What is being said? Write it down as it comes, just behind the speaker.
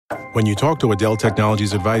When you talk to a Dell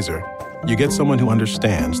Technologies advisor, you get someone who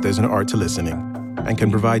understands there's an art to listening and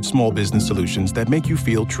can provide small business solutions that make you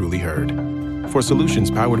feel truly heard. For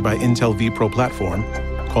solutions powered by Intel vPro platform,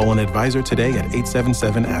 call an advisor today at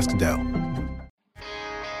 877-ASK-DELL.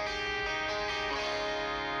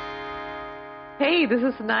 Hey, this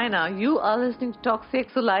is Naina. You are listening to Talk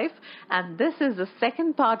CXO Live, and this is the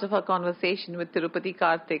second part of our conversation with Tirupathi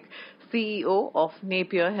Karthik, CEO of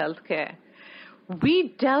Napier Healthcare.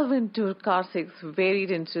 We delve into Karthik's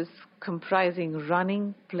varied interests comprising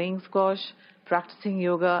running, playing squash, practicing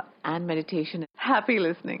yoga, and meditation. Happy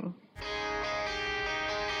listening.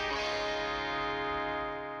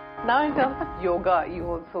 Now, in terms of yoga, you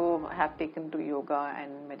also have taken to yoga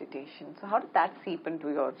and meditation. So how did that seep into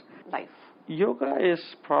your life? Yoga is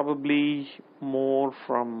probably more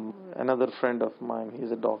from another friend of mine.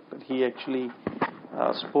 He's a doctor. He actually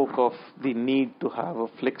spoke of the need to have a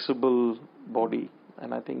flexible body,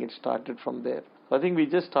 and I think it started from there. I think we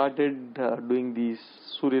just started doing these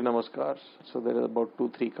Surya Namaskars. So there are about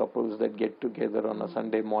 2-3 couples that get together on a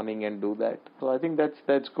Sunday morning and do that. So I think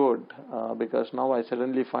that's good because now I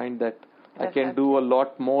suddenly find that I can do a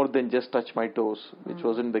lot more than just touch my toes, which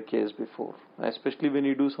wasn't the case before. Especially when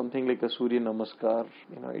you do something like a Surya Namaskar,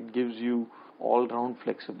 it gives you all-round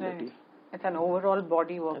flexibility. Right. It's an overall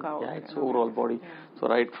body workout. Yeah, it's overall body. Yeah. So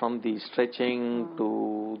right from the stretching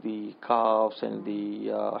to the calves and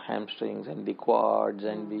the hamstrings and the quads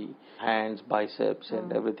and the hands, biceps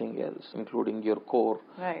and everything else, including your core.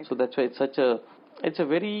 Right. So that's why it's a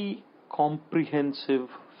very comprehensive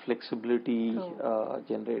flexibility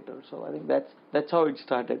generator. So I think that's how it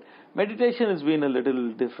started. Meditation has been a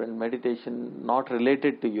little different. Meditation not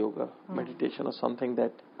related to yoga. Meditation is something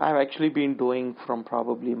that I've actually been doing from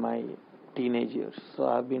probably my teenage years. So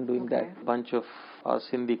I've been doing that bunch of us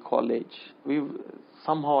in the college.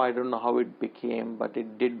 Somehow, I don't know how it became, but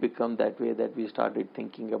it did become that way that we started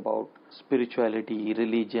thinking about spirituality,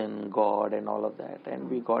 religion, God and all of that. And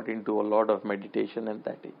we got into a lot of meditation at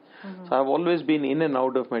that age. So I've always been in and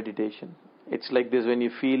out of meditation. It's like this: when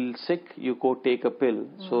you feel sick, you go take a pill.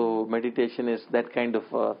 So meditation is that kind of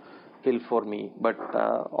a pill for me. But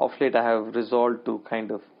of late, I have resolved to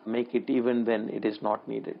kind of make it even when it is not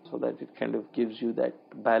needed, so that it kind of gives you that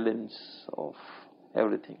balance of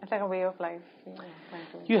everything. It's like a way of life.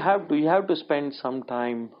 You have to spend some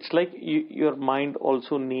time. It's like your mind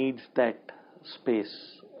also needs that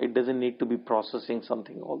space. It doesn't need to be processing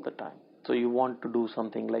something all the time. So you want to do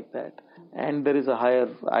something like that. And there is a higher,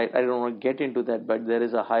 I don't want to get into that, but there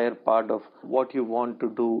is a higher part of what you want to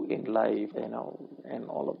do in life, and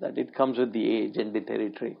all of that. It comes with the age and the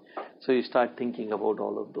territory. So you start thinking about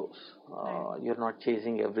all of those. You're not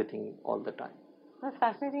chasing everything all the time. That's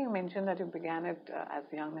fascinating. You mentioned that you began it as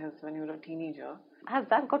young as when you were a teenager. Has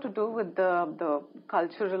that got to do with the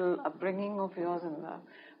cultural upbringing of yours and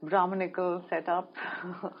the Brahminical setup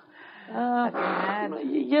that you had?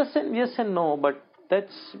 Yes and no, but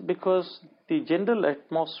that's because the general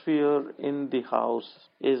atmosphere in the house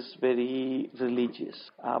is very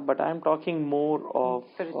religious. But I'm talking more of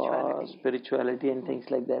spirituality and things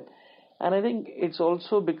like that. And I think it's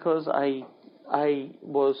also because I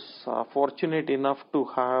was fortunate enough to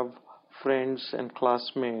have friends and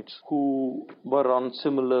classmates who were on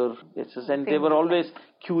similar bases, and they were always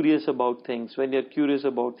curious about things. When you're curious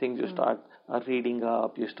about things, you start reading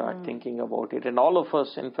up, you start thinking about it. And all of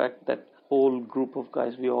us, in fact, that whole group of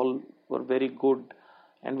guys, we all were very good,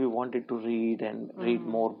 and we wanted to read and read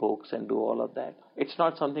more books and do all of that. It's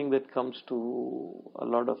not something that comes to a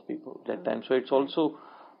lot of people that time. So it's also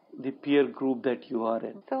the peer group that you are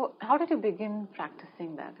in. So how did you begin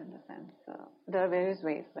practicing that, in the sense? There are various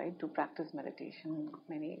ways, right, to practice meditation.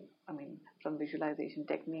 From visualization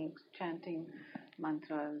techniques, chanting,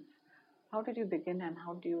 mantras. How did you begin, and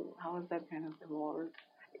how has that kind of evolved?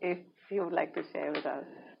 If you would like to share with us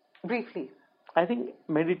briefly. I think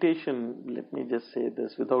meditation, let me just say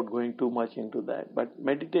this without going too much into that, but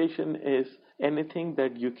meditation is anything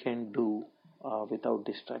that you can do without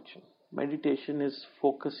distraction. Meditation is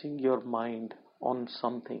focusing your mind on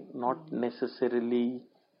something, not necessarily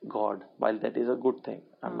God, while that is a good thing.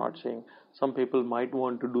 I'm not saying some people might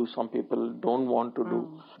want to do, some people don't want to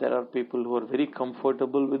do. There are people who are very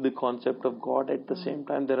comfortable with the concept of God. At the same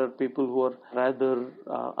time, there are people who are rather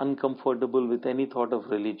uncomfortable with any thought of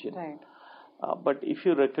religion. Right. But if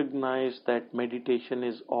you recognize that meditation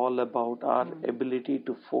is all about our ability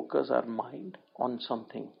to focus our mind on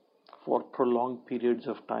something for prolonged periods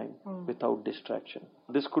of time without distraction.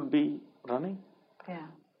 This could be running. Yeah.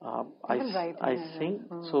 I sing,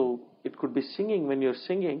 so it could be singing. When you're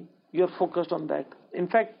singing, you're focused on that. In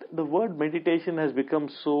fact, the word meditation has become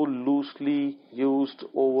so loosely used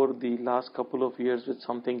over the last couple of years with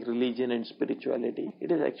something religion and spirituality.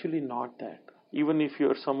 It is actually not that. Even if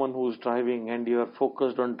you're someone who's driving and you're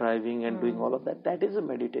focused on driving and doing all of that, that is a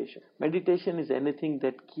meditation. Meditation is anything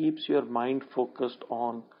that keeps your mind focused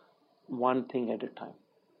on one thing at a time.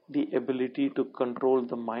 The ability to control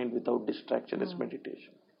the mind without distraction is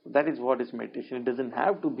meditation. That is what is meditation. It doesn't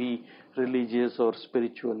have to be religious or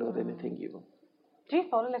spiritual or anything even. Do you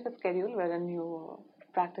follow like a schedule wherein you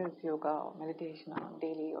practice yoga or meditation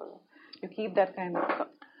daily, or you keep that kind of,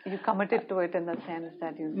 you committed to it in the sense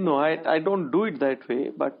that you... No, I don't do it that way,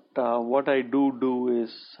 but what I do is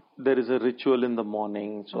there is a ritual in the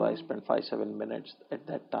morning, so I spend 5-7 minutes at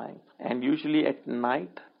that time. And usually at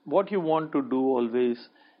night, what you want to do always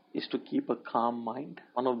is to keep a calm mind.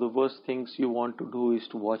 One of the worst things you want to do is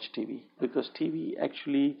to watch TV, because TV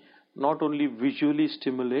actually not only visually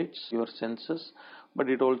stimulates your senses, but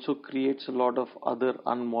it also creates a lot of other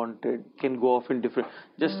unwanted, can go off in different...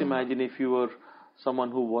 Just imagine if you were someone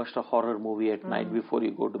who watched a horror movie at night before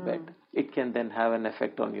you go to bed. It can then have an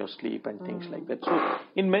effect on your sleep and things like that. So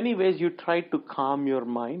in many ways you try to calm your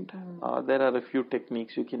mind. There are a few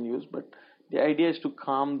techniques you can use, but the idea is to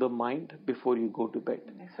calm the mind before you go to bed.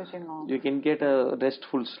 Switching on. You can get a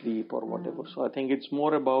restful sleep or whatever. So I think it's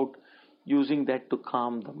more about using that to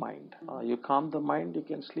calm the mind. You calm the mind, you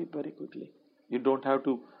can sleep very quickly. You don't have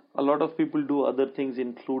to... A lot of people do other things,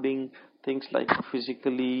 including things like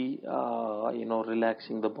physically,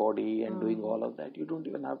 relaxing the body and doing all of that. You don't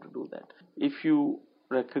even have to do that. If you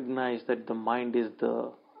recognize that the mind is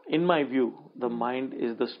in my view, the mind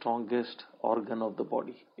is the strongest organ of the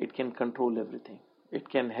body. It can control everything. It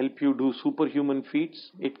can help you do superhuman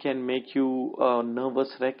feats. It can make you a nervous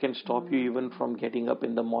wreck and stop you even from getting up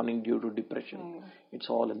in the morning due to depression. It's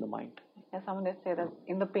all in the mind. As someone did say that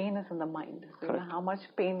the pain is in the mind. So you know how much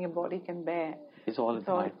pain your body can bear. It's all in the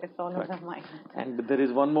mind. It's all in the mind. And there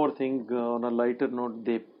is one more thing, on a lighter note,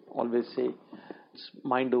 they always say, it's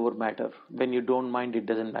mind over matter. When you don't mind, it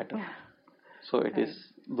doesn't matter. So it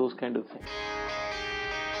is those kind of things.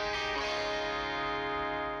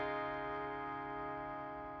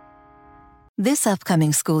 This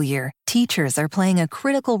upcoming school year, teachers are playing a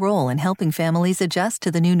critical role in helping families adjust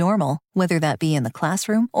to the new normal, whether that be in the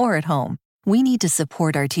classroom or at home. We need to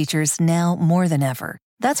support our teachers now more than ever.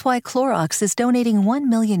 That's why Clorox is donating $1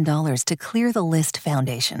 million to Clear the List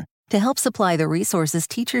Foundation to help supply the resources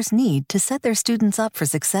teachers need to set their students up for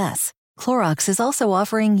success. Clorox is also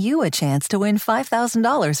offering you a chance to win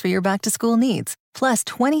 $5,000 for your back-to-school needs, plus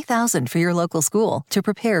 $20,000 for your local school to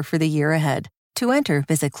prepare for the year ahead. To enter,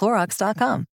 visit Clorox.com.